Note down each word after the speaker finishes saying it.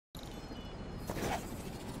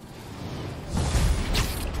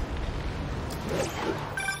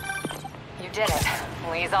did it.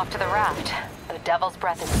 Lee's off to the raft. The Devil's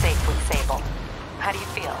Breath is safe with Sable. How do you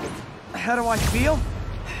feel? How do I feel?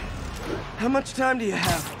 How much time do you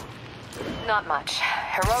have? Not much.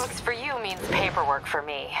 Heroics for you means paperwork for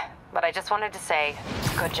me. But I just wanted to say,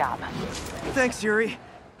 good job. Thanks, Yuri.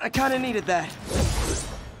 I kinda needed that.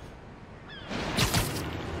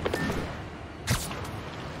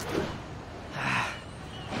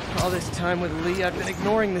 All this time with Lee, I've been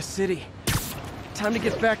ignoring the city. Time to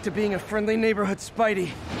get back to being a friendly neighborhood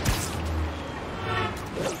Spidey.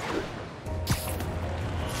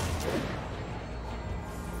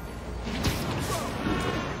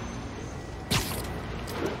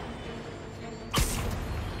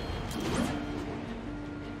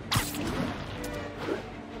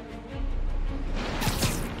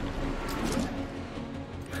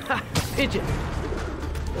 Ha! Pigeon!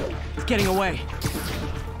 It's getting away.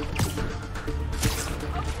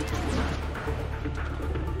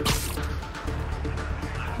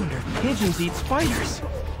 Pigeons eat spiders.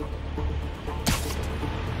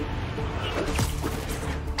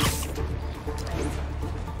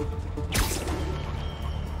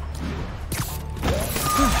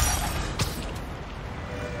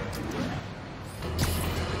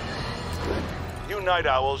 You night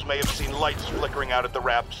owls may have seen lights flickering out at the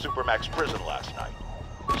Raft Supermax prison last night.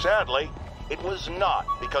 Sadly, it was not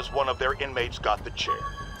because one of their inmates got the chair.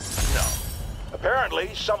 No.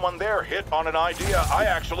 Apparently, someone there hit on an idea I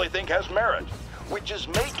actually think has merit, which is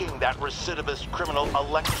making that recidivist criminal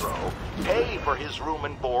Electro pay for his room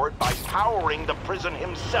and board by powering the prison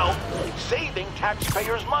himself, saving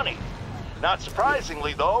taxpayers' money. Not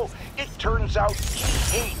surprisingly, though, it turns out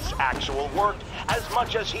he hates actual work as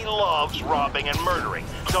much as he loves robbing and murdering,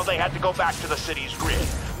 so they had to go back to the city's grid,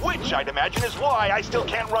 which I'd imagine is why I still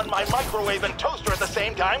can't run my microwave and toaster at the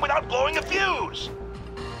same time without blowing a fuse.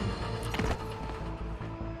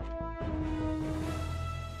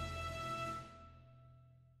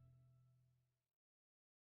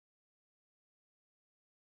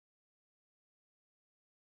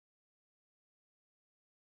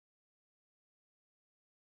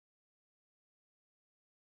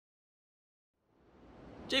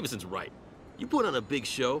 Jameson's right. You put on a big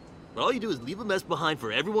show, but all you do is leave a mess behind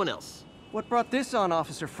for everyone else. What brought this on,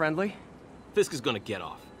 Officer Friendly? Fisk is gonna get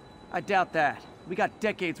off. I doubt that. We got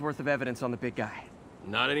decades worth of evidence on the big guy.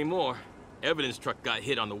 Not anymore. Evidence truck got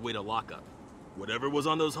hit on the way to lockup. Whatever was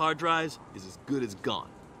on those hard drives is as good as gone.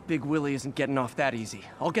 Big Willie isn't getting off that easy.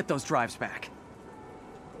 I'll get those drives back.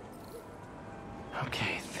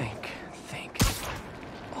 Okay, think.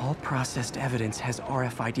 All processed evidence has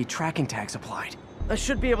RFID tracking tags applied. I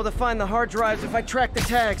should be able to find the hard drives if I track the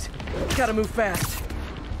tags. Gotta move fast.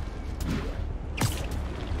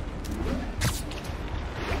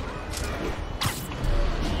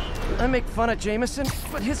 I make fun of Jameson,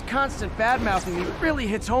 but his constant bad-mouthing me really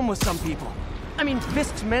hits home with some people. I mean,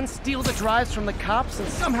 Fisk's men steal the drives from the cops, and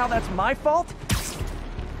somehow that's my fault?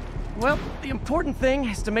 Well, the important thing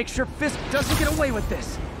is to make sure Fisk doesn't get away with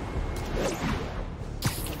this.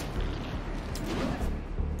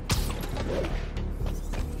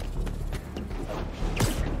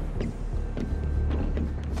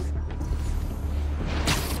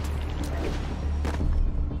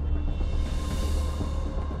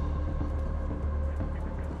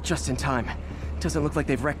 Just in time. Doesn't look like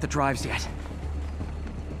they've wrecked the drives yet.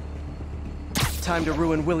 Time to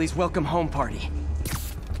ruin Willie's welcome home party.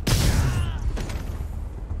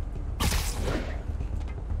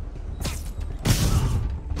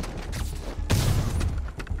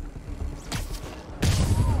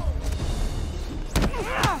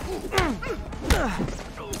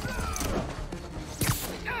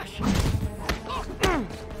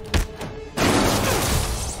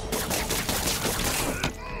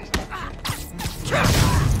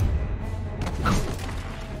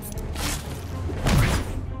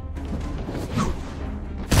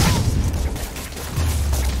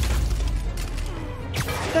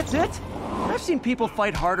 That's it? I've seen people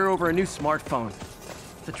fight harder over a new smartphone.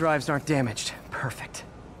 The drives aren't damaged. Perfect.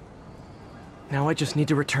 Now I just need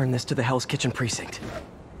to return this to the Hell's Kitchen precinct.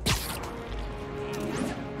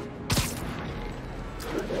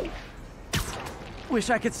 Wish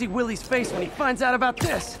I could see Willie's face when he finds out about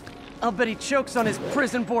this. I'll bet he chokes on his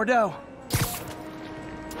prison Bordeaux.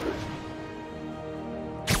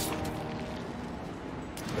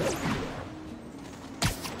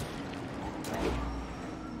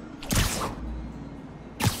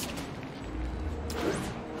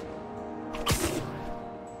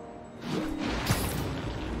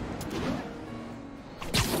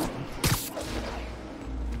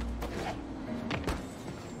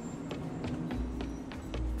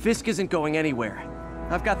 Fisk isn't going anywhere.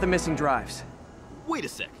 I've got the missing drives. Wait a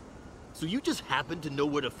sec. So you just happen to know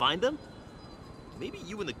where to find them? Maybe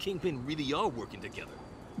you and the Kingpin really are working together.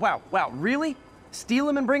 Wow, really? Steal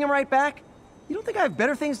him and bring him right back? You don't think I have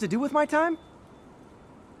better things to do with my time?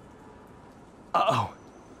 Uh-oh.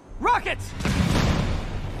 Rockets!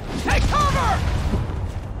 Take cover!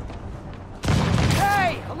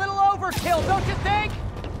 Hey, a little overkill, don't you think?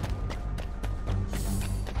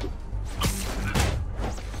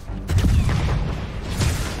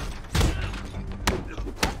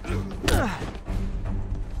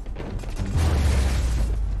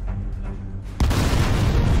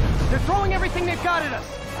 They're throwing everything they've got at us!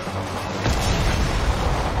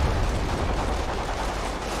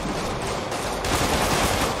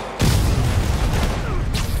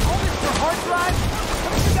 All this for hard drive?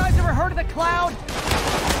 Haven't you guys ever heard of the cloud?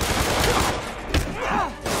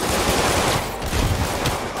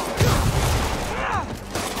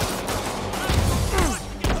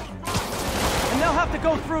 And they'll have to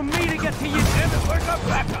go through me to get to you. Damn it, where's our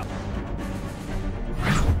backup?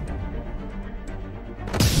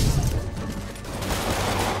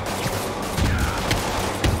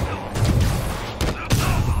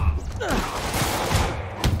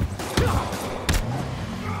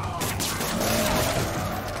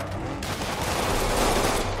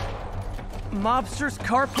 Mobsters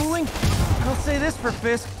carpooling? I'll say this for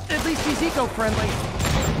Fisk, at least he's eco-friendly.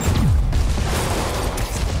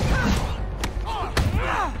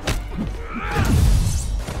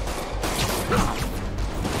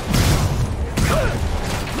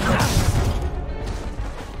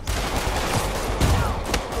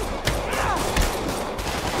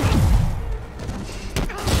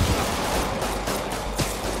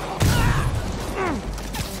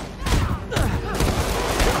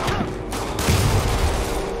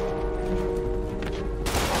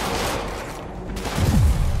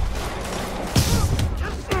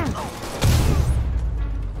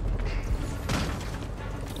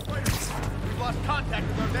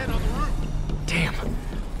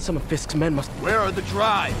 Some of Fisk's men must... Where are the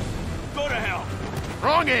drives? Go to hell!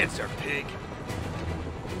 Wrong answer, pig!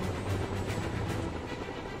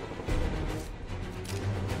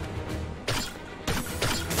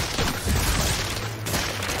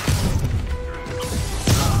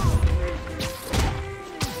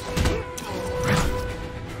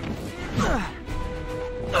 I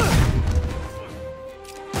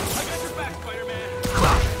got your back, Spider-Man!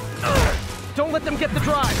 Don't let them get the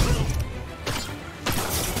drive!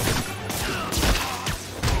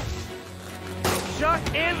 Shut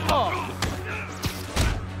and off!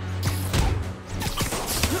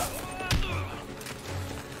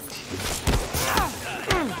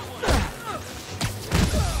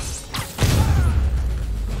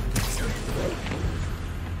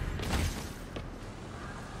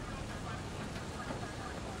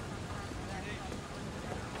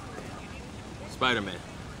 Spider-Man,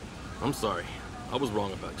 I'm sorry. I was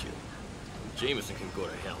wrong about you. Jameson can go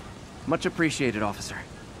to hell. Much appreciated, officer.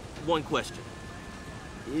 One question.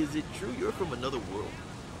 Is it true you're from another world?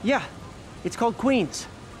 Yeah, it's called Queens.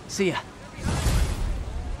 See ya.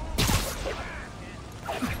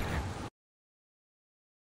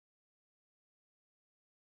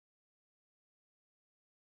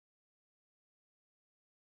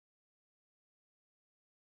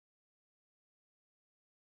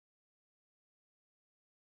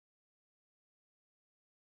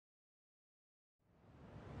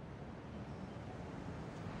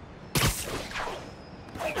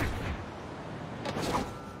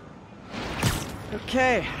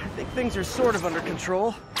 Okay, I think things are sort of under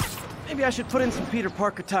control. Maybe I should put in some Peter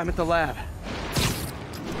Parker time at the lab.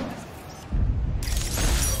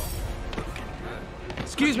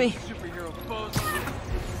 Excuse me. Superhero pose.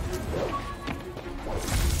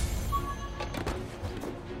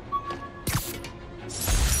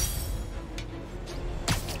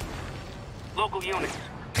 Local units,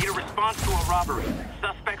 need a response to a robbery.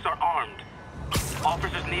 Suspects are armed.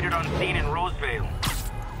 Officers needed on scene in Roseville.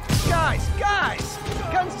 Guys!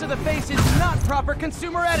 Guns to the face is not proper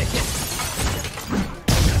consumer etiquette!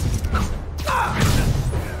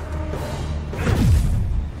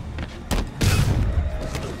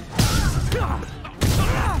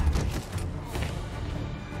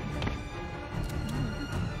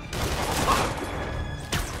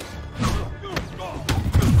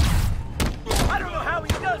 I don't know how he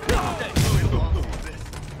does this thing!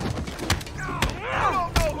 I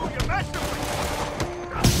don't know who you're messing with!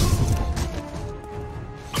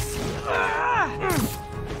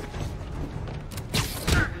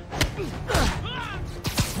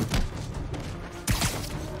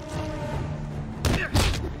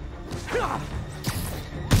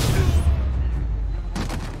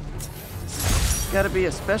 Gotta be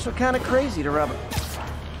a special kind of crazy to rob a...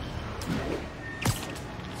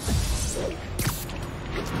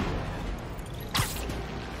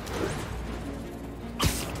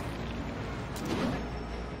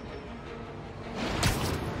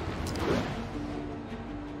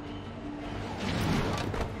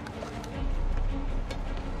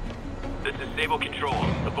 This is Sable Control.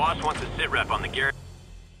 The boss wants a sit rep on the Garrett.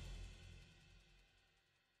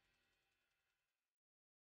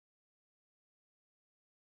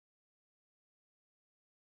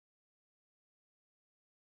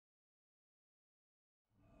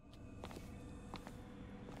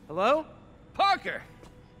 Hello? Parker!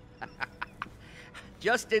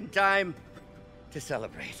 Just in time to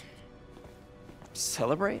celebrate.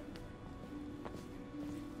 Celebrate?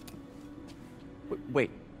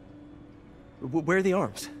 Wait. Where are the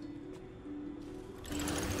arms?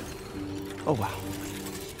 Oh, wow.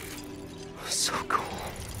 So cool.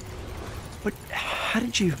 But how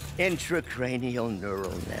did you... Intracranial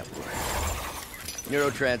neural network.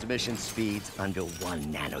 Neurotransmission speeds under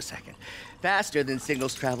 1 nanosecond. Faster than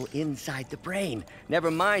signals travel inside the brain. Never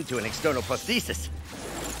mind to an external prosthesis.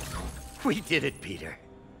 We did it, Peter.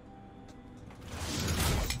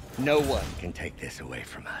 No one can take this away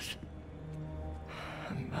from us.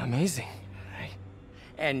 Amazing.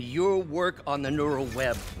 And your work on the neural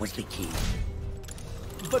web was the key.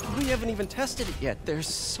 But we haven't even tested it yet. There's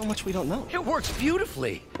so much we don't know. It works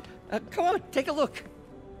beautifully. Come on, take a look.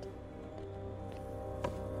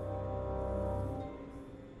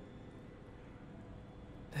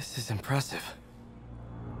 This is impressive.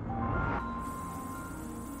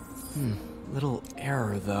 Little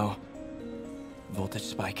error, though. Voltage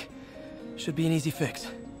spike. Should be an easy fix.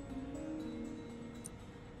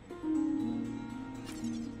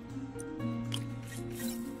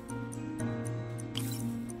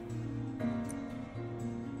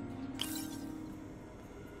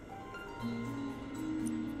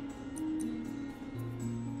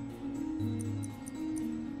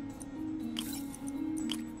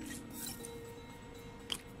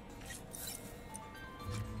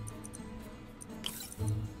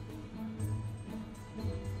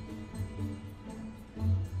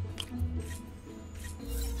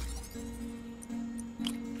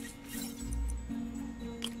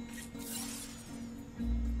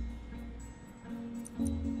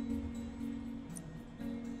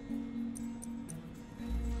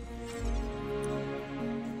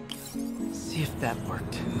 See if that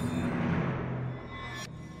worked.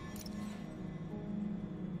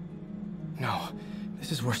 No,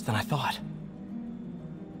 this is worse than I thought.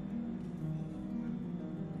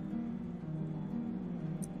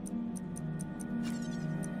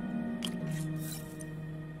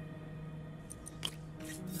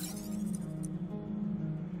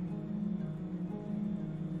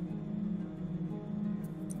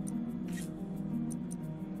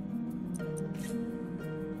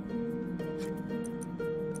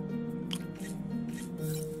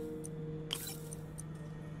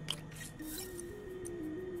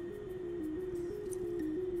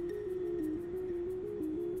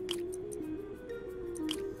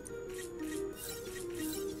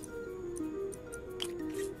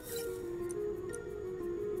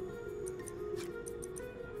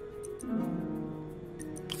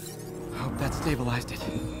 Hope that stabilized it.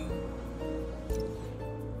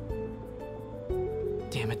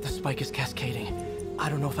 Damn it, the spike is cascading. I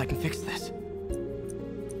don't know if I can fix this.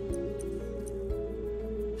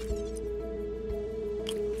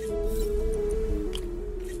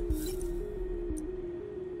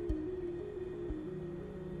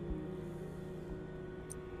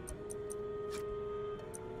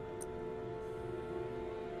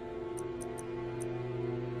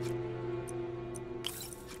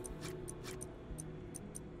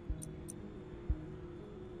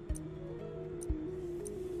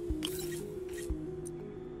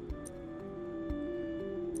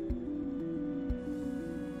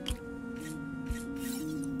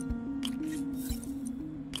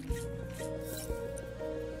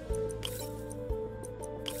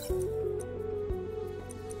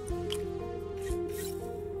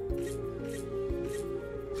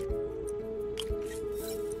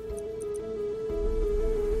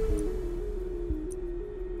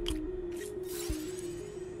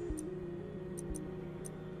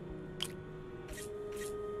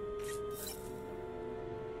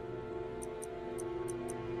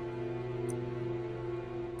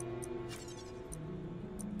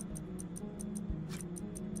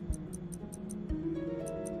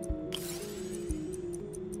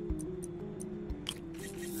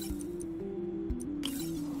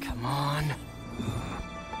 Come on.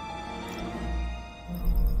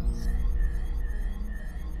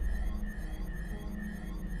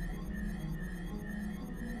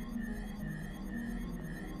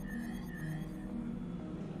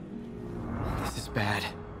 bad.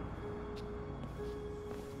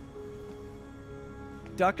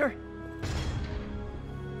 Doctor?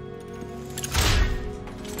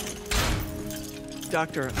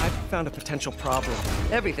 Doctor, I've found a potential problem.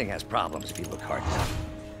 Everything has problems if you look hard enough.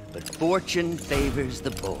 But fortune favors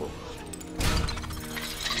the bold.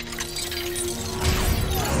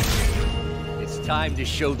 It's time to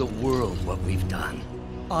show the world what we've done.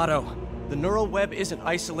 Otto, the neural web isn't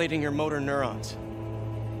isolating your motor neurons.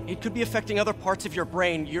 It could be affecting other parts of your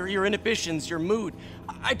brain, your inhibitions, your mood.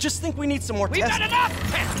 I just think we need some more We've testing. got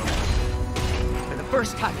enough! For the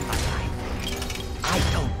first time in my life, I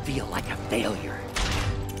don't feel like a failure.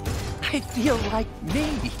 I feel like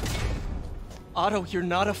me. Otto, you're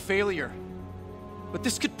not a failure. But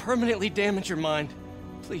this could permanently damage your mind.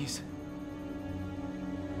 Please.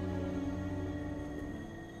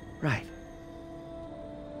 Right.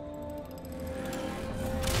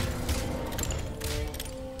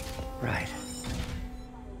 Right.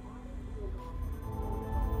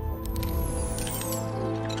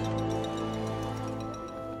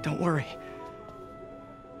 Don't worry.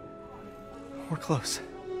 We're close.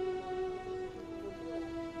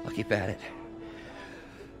 I'll keep at it.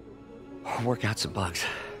 I'll work out some bugs.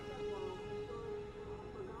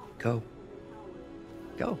 Go.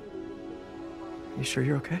 Go. You sure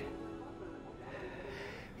you're okay?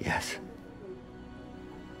 Yes.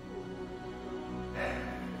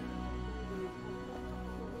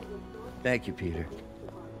 Thank you, Peter.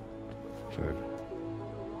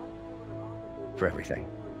 For everything.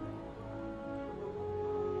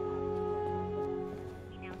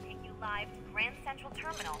 We now take you live to Grand Central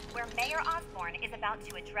Terminal, where Mayor Osborne is about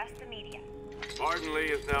to address the media. Martin Lee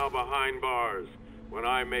is now behind bars. When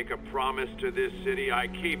I make a promise to this city, I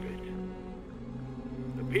keep it.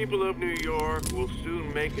 The people of New York will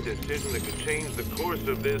soon make a decision that could change the course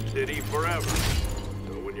of this city forever.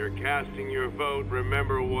 So when you're casting your vote,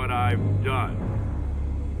 remember what I've done.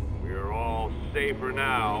 We're all safer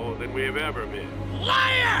now than we have ever been.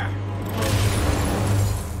 Liar!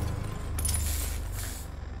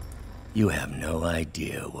 You have no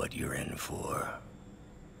idea what you're in for.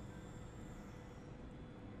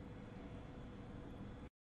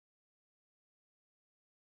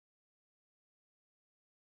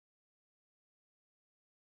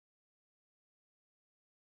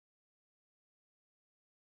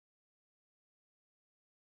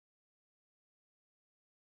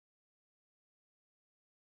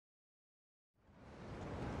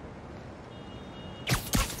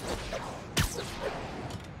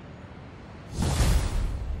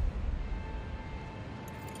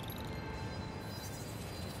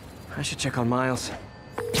 I should check on Miles.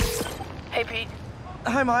 Hey, Pete.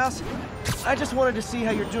 Hi, Miles. I just wanted to see how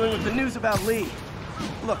you're doing with the news about Lee.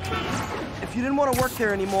 Look, if you didn't want to work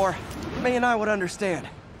there anymore, May and I would understand.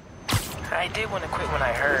 I did want to quit when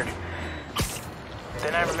I heard.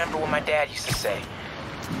 Then I remember what my dad used to say.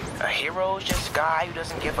 A hero is just a guy who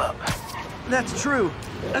doesn't give up. That's true,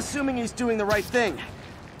 assuming he's doing the right thing.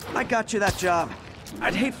 I got you that job.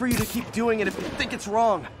 I'd hate for you to keep doing it if you think it's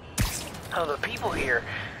wrong. Oh, the people here,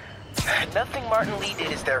 nothing Martin Lee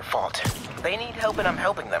did is their fault. They need help and I'm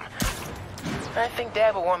helping them. I think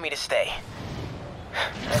Dad would want me to stay.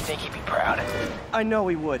 I think he'd be proud. I know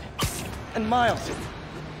he would. And Miles,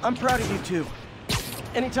 I'm proud of you too.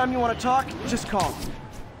 Anytime you want to talk, just call.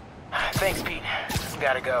 Thanks, Pete.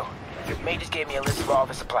 Gotta go. May just gave me a list of all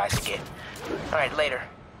the supplies to get. All right, later.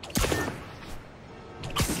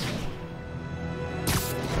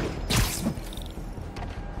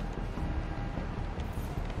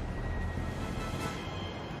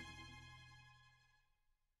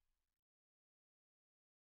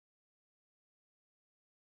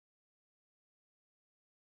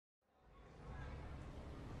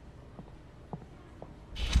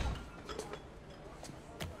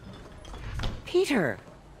 Peter!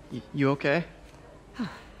 You okay?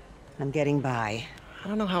 I'm getting by. I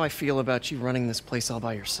don't know how I feel about you running this place all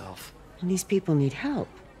by yourself. And these people need help.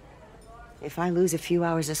 If I lose a few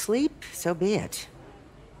hours of sleep, so be it.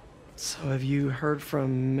 So have you heard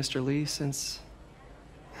from Mr. Lee since?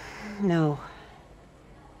 No.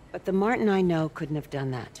 But the Martin I know couldn't have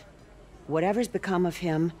done that. Whatever's become of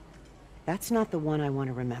him, that's not the one I want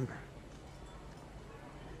to remember.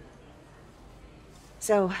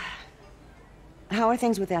 So, how are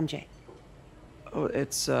things with MJ? Oh,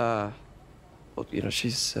 it's, well, you know,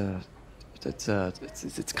 she's,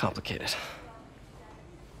 it's complicated.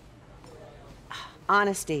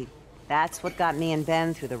 Honesty. That's what got me and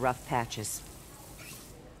Ben through the rough patches.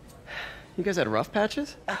 You guys had rough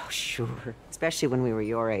patches? Oh, sure. Especially when we were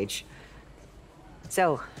your age.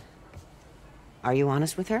 So, are you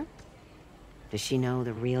honest with her? Does she know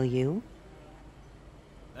the real you?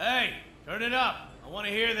 Hey, turn it up. I want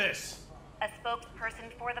to hear this. A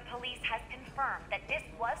spokesperson for the police has confirmed that this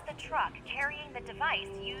was the truck carrying the device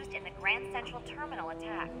used in the Grand Central Terminal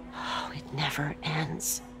attack. Oh, it never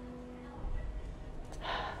ends.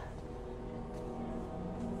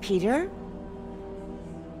 Peter?